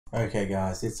Okay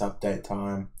guys, it's update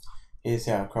time. Here's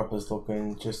how our crop is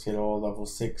looking. Just hit all level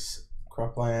 6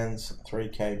 croplands,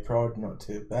 3k prod, not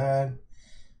too bad.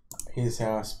 Here's how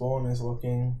our spawn is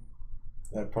looking.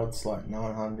 The prod's like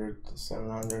 900 to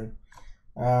 700.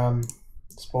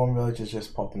 Spawn village is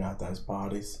just popping out those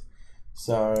parties.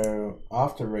 So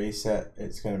after reset,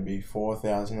 it's going to be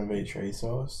 4,000 of each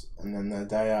resource, and then the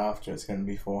day after, it's going to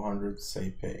be 400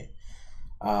 CP.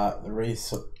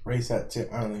 The reset's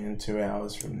only in 2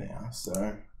 hours from now,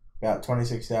 so about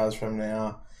 26 hours from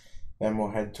now, then we'll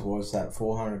head towards that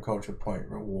 400 culture point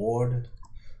reward.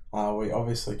 We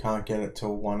obviously can't get it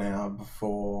till 1 hour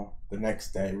before the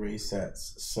next day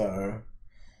resets, so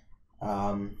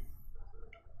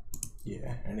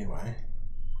yeah, anyway,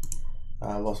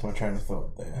 I lost my train of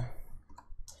thought there.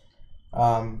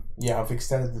 Yeah, I've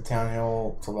extended the town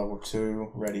hall to level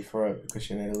 2, ready for it, because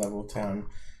you need a level 2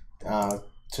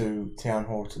 town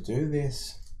hall to do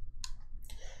this.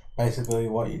 Basically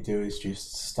what you do is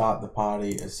just start the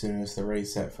party as soon as the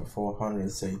reset for 400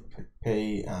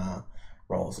 CP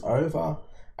rolls over,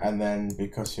 and then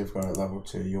because you've got a level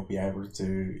 2, you'll be able to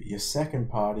do your second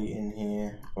party in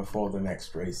here before the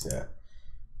next reset,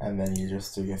 and then you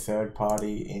just do your third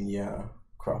party in your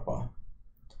cropper.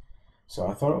 So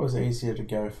I thought it was easier to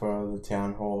go for the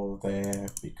town hall there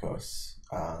because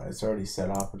it's already set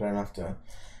up. I don't have to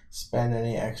spend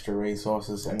any extra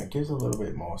resources, and it gives a little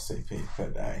bit more CP per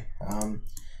day.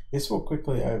 This will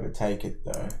quickly overtake it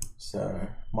though, so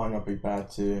might not be bad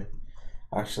to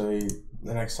actually,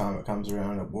 the next time it comes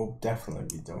around, it will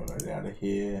definitely be doing it out of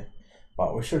here,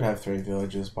 but we should have 3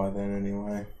 villages by then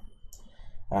anyway.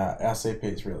 Our CP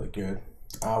is really good.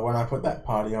 When I put that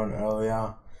party on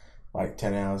earlier, like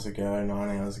 10 hours ago,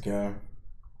 9 hours ago,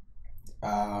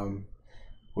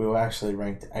 we were actually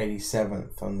ranked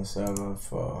 87th on the server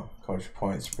for culture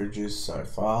points produced so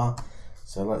far.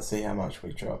 So let's see how much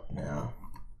we dropped now.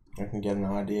 We can get an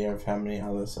idea of how many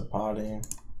others are partying.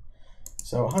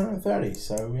 So 130,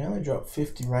 so we only dropped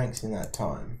 50 ranks in that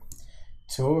time.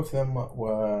 2 of them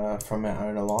were from our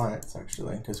own alliance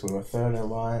actually, because we were 3rd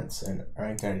alliance and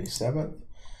ranked 87th.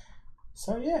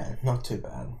 So yeah, not too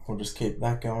bad. We'll just keep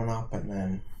that going up, and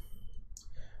then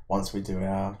once we do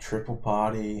our triple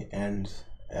party and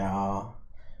our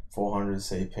 400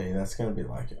 CP, that's going to be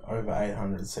like over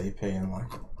 800 CP in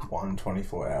like 1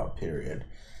 24-hour period.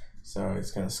 So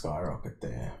it's going to skyrocket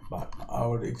there, but I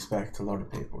would expect a lot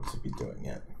of people to be doing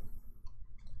it.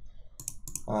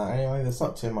 Anyway, there's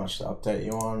not too much to update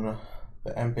you on.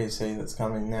 The NPC that's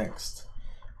coming next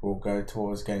will go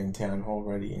towards getting town hall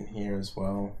ready in here as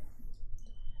well.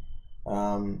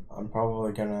 I'm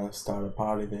probably gonna start a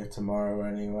party there tomorrow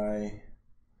anyway,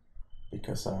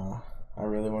 because I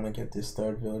really want to get this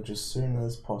 3rd village as soon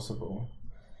as possible.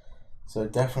 So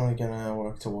definitely gonna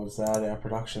work towards that. Our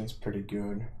production's pretty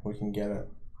good. We can get it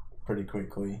pretty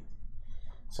quickly.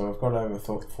 So I've got over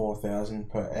 4,000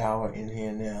 per hour in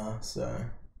here now, so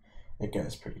it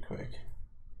goes pretty quick.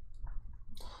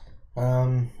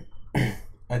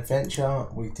 Adventure,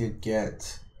 we did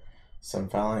get some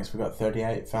phalanx. We got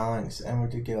 38 phalanx, and we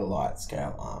did get a light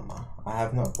scale armor. I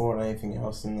have not bought anything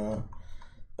else in the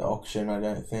auction, I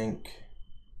don't think.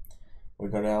 We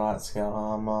got our light scale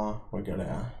armor, we got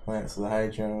our lance of the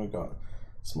Hadrian, we got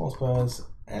small spurs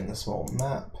and the small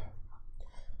map.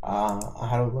 I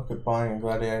had a look at buying a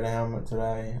gladiator helmet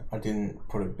today. I didn't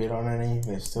put a bid on any.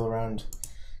 They're still around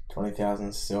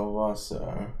 20,000 silver,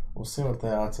 so we'll see what they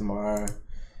are tomorrow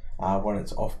when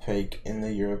it's off peak in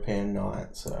the European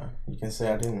night. So you can see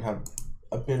I didn't have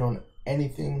a bid on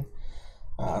anything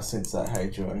since that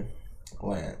Hadrian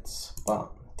lance,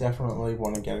 but definitely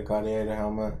want to get a gladiator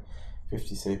helmet.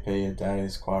 50 CP a day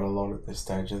is quite a lot at this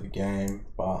stage of the game,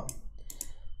 but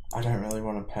I don't really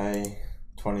want to pay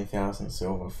 20,000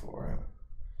 silver for it.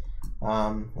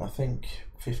 I think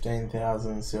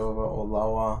 15,000 silver or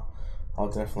lower I'll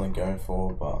definitely go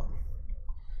for, but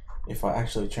if I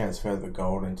actually transfer the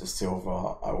gold into silver,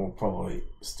 I will probably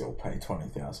still pay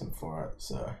 20,000 for it.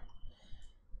 So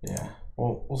yeah,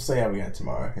 we'll see how we go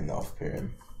tomorrow in the off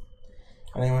period.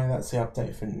 Anyway, that's the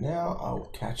update for now. I will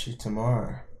catch you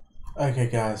tomorrow. Okay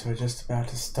guys, we're just about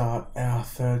to start our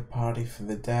 3rd party for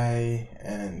the day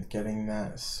and getting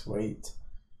that sweet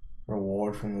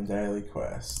reward from the daily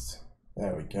quest.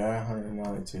 There we go,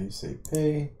 192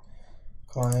 CP,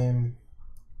 claim,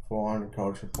 400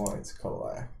 culture points,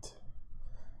 collect.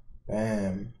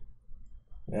 Bam.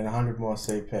 And 100 more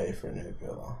CP for a new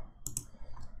villa.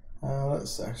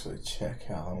 Let's actually check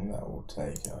how long that will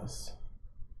take us.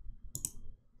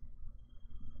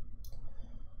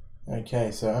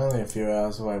 Okay, so only a few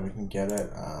hours away we can get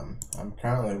it. I'm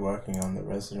currently working on the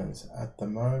residence at the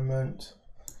moment,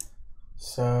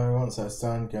 So once that's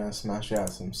done, gonna smash out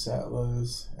some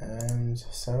settlers and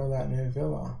settle that new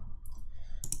villa.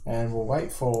 And we'll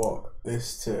wait for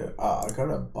this to, I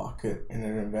got a bucket in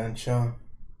an adventure.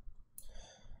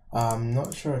 I'm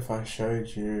not sure if I showed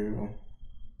you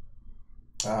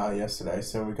yesterday.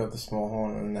 So we got the small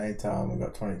horn and an ATAR, and we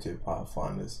got 22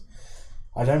 pathfinders.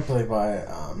 I don't believe I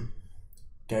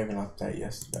gave an update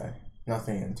yesterday.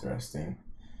 Nothing interesting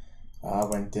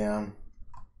went down.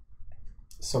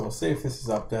 So we'll see if this is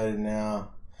updated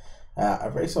now. Our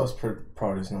resource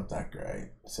prod is not that great,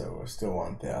 so we're still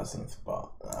 1000th, but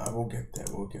we'll get there,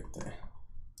 we'll get there.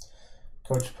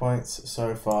 Culture points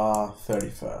so far,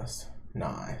 31st.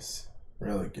 Nice.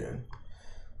 Really good.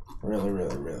 Really,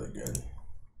 really, really good.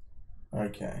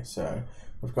 Okay, so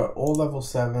we've got all level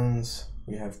 7s.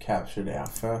 We have captured our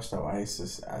first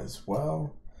oasis as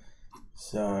well.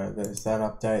 So there's that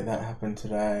update that happened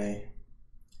today.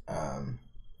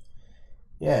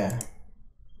 Yeah,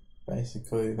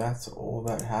 basically that's all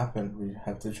that happened. We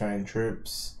had to train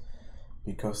troops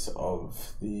because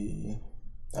of the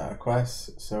quests,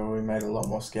 so we made a lot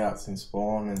more scouts in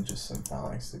spawn and just some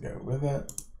phalanx to go with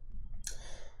it.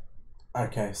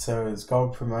 Okay, so it's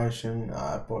gold promotion.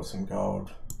 I bought some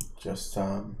gold just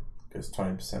because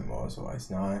 20% more is always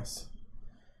nice.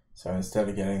 So instead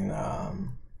of getting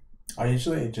I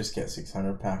usually just get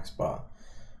 600 packs, but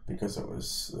because it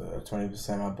was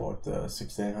 20%, I bought the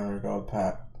 1600 gold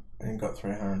pack and got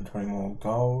 320 more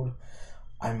gold.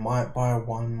 I might buy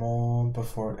one more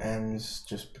before it ends,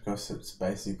 just because it's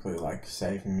basically like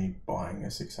saving me buying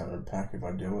a 600 pack if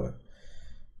I do it,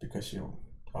 because you'll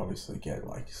obviously get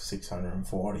like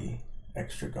 640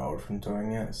 extra gold from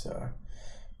doing it, so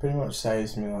pretty much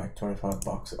saves me like 25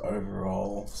 bucks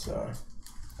overall, so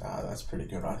that's pretty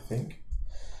good, I think.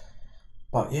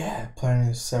 But yeah,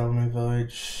 planning to settle new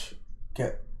village,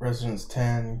 get residents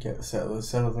 10, get the settlers,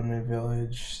 settle the new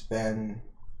village, then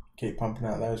keep pumping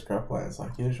out those croplands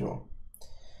like usual.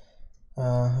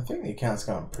 I think the account's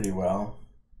going pretty well.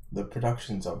 The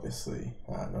production's obviously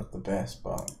not the best,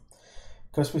 but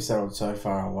because we settled so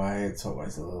far away, it's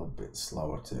always a little bit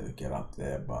slower to get up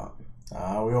there, but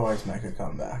we always make a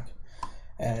comeback.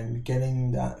 And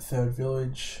getting that third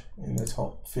village in the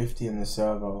top 50 in the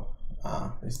server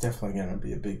is definitely going to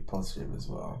be a big positive as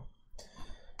well.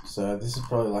 So this is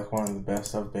probably like one of the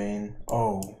best I've been.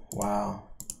 Oh, wow.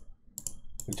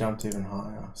 We jumped even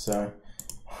higher. So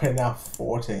we're now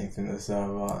 14th in the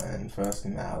server and first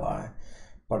in the ally.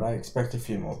 But I expect a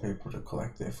few more people to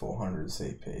collect their 400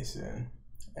 CP soon.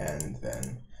 And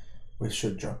then we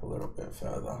should drop a little bit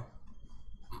further.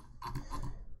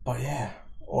 But yeah,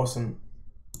 awesome.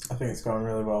 I think it's going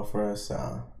really well for us.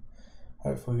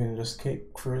 Hopefully we can just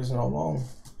keep cruising along.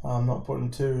 I'm not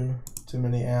putting too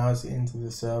many hours into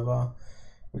the server,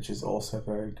 which is also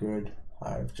very good.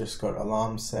 I've just got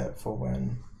alarms set for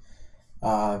when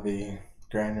the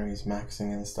granary's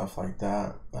maxing and stuff like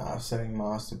that. Setting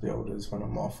master builders when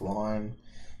I'm offline,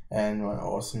 and my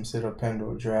awesome sitter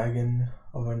Pendle Dragon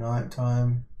of a night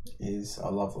time is a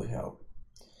lovely help.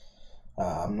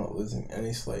 I'm not losing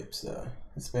any sleep, so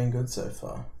it's been good so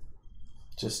far.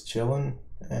 Just chilling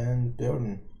and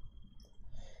building.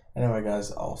 Anyway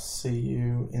guys, I'll see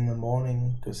you in the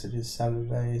morning because it is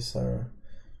Saturday, so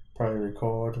probably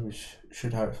record. We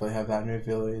should hopefully have that new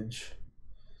village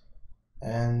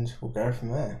and we'll go from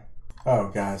there. Oh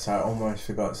guys, I almost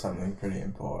forgot something pretty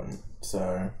important.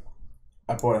 So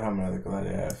I bought a helmet of the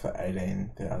Gladiator for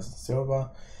 18,000 silver,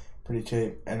 pretty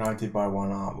cheap, and I did buy one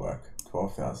artwork,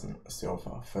 12,000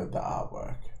 silver for the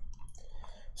artwork.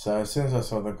 So as soon as I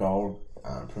saw the gold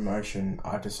promotion,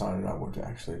 I decided I would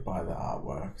actually buy the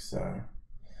artwork. So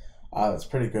that's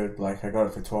pretty good. Like, I got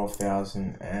it for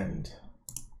 12,000 and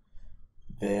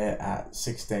they're at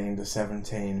 16 to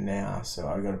 17 now, so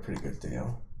I got a pretty good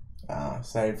deal.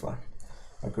 Saved like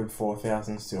a good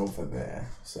 4,000 silver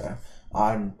there. So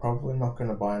I'm probably not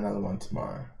going to buy another one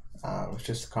tomorrow. It was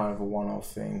just kind of a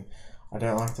one-off thing. I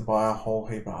don't like to buy a whole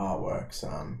heap of artworks.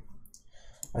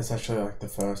 It's actually like the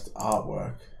first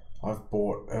artwork I've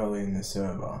bought early in the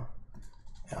server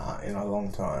in a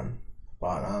long time,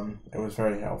 but it was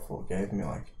very helpful. It gave me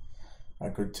like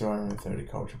a good 230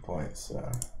 culture points, so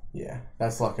yeah,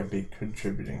 that's like a big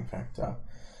contributing factor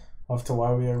of to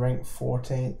why we are ranked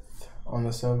 14th on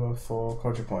the server for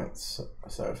culture points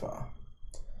so far.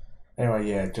 Anyway,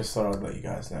 yeah, just thought I'd let you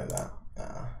guys know that.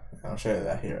 I'll show you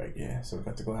that hero gear. So we've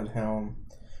got the Glad Helm,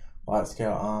 light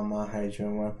scale armor,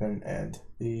 Hadrian weapon, and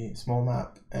the small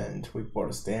map, and we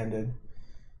bought a standard,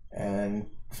 and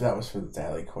that was for the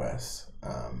daily quest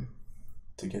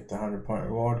to get the 100-point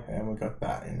reward, and we got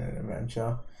that in an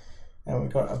adventure, and we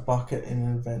got a bucket in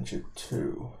an adventure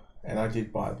too. And I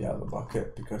did buy the other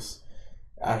bucket because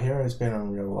our hero's been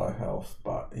on real low health,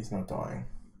 but he's not dying.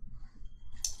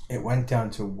 It went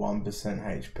down to 1%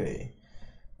 HP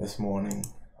this morning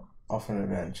off an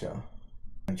adventure.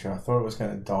 I thought it was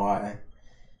going to die,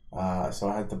 so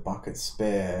I had the bucket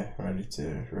spare ready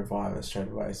to revive it straight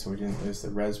away so we didn't lose the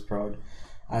res prod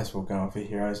as we're going for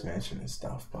Heroes Mansion and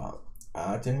stuff, but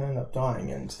didn't end up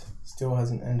dying, and still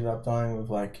hasn't ended up dying with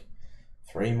like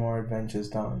 3 more adventures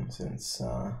done since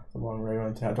the one where we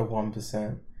went down to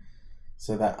 1%.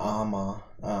 So that armor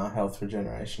health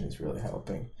regeneration is really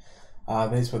helping.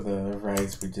 These were the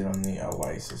raids we did on the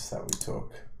Oasis that we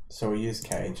took. So we used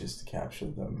cages to capture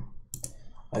them,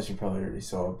 as you probably already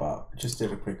saw, but just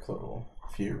did a quick little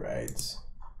few raids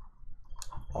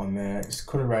on there. Just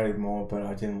could have raided more, but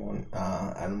I didn't want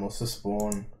animals to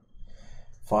spawn.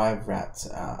 5 rats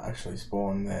actually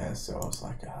spawned there, so I was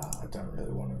like, I don't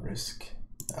really want to risk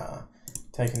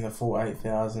taking the full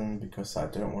 8,000 because I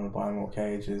don't want to buy more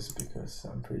cages because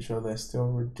I'm pretty sure they're still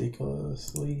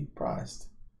ridiculously priced.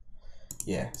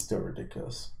 Yeah, still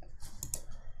ridiculous.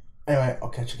 Anyway, I'll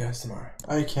catch you guys tomorrow.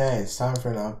 Okay, it's time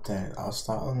for an update. I'll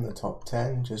start on the top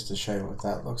 10 just to show you what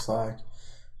that looks like.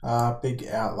 Big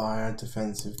outlier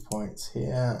defensive points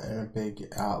here and a big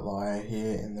outlier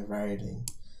here in the rating.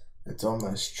 It's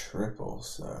almost triple,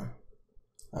 so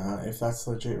if that's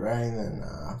legit rating, then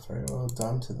very well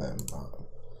done to them.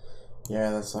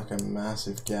 Yeah, that's like a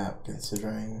massive gap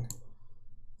considering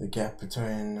the gap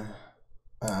between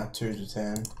 2 to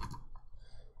 10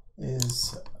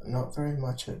 is not very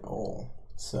much at all.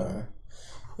 So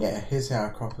yeah, here's how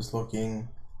our crop is looking.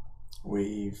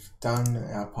 We've done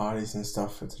our parties and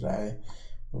stuff for today.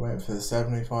 We went for the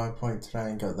 75 point today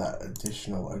and got that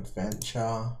additional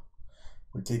adventure.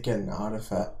 We did get an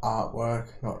artwork,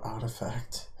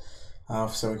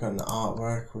 so we got an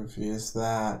artwork, we've used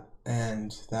that,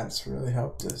 and that's really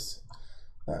helped us.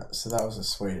 So that was a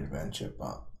sweet adventure,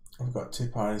 but we've got 2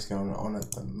 parties going on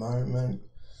at the moment.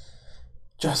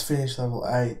 Just finished level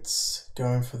 8,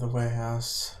 going for the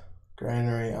warehouse,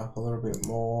 granary up a little bit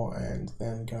more, and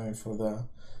then going for the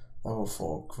level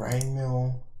 4 grain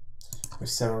mill. We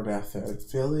settled our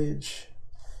 3rd village.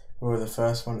 We were the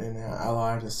first one in our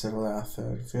ally to settle our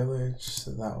 3rd village,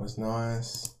 so that was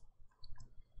nice.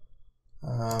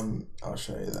 I'll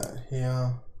show you that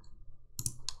here.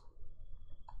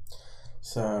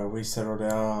 So we settled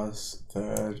ours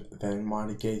 3rd, then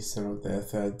Mighty Geese settled their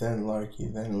 3rd, then Loki,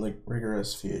 then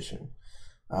Rigorous Fusion.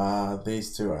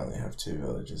 These 2 only have 2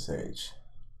 villages each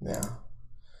now.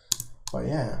 But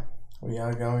yeah, we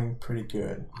are going pretty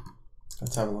good.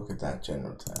 Let's have a look at that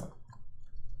general tab.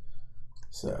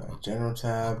 So general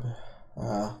tab,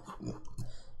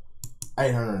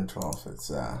 812,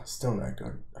 it's still no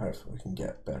good. Hopefully we can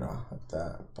get better at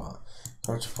that, but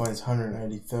culture points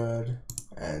 183rd,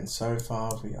 and so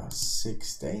far we are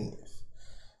 16th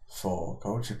for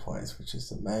culture points, which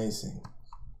is amazing.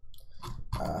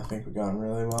 I think we're going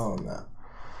really well on that.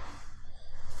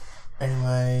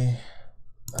 Anyway,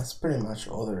 that's pretty much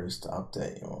all there is to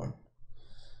update you on.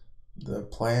 The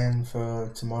plan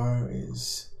for tomorrow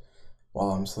is,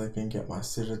 while I'm sleeping, get my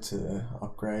sitter to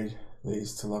upgrade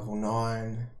these to level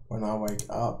 9. When I wake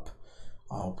up,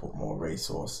 I'll put more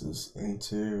resources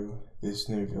into this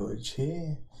new village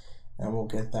here, and we'll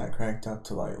get that cranked up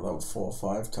to like level 4 or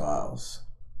 5 tiles.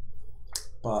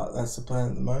 But that's the plan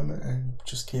at the moment, and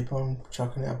just keep on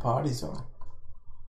chucking our parties on.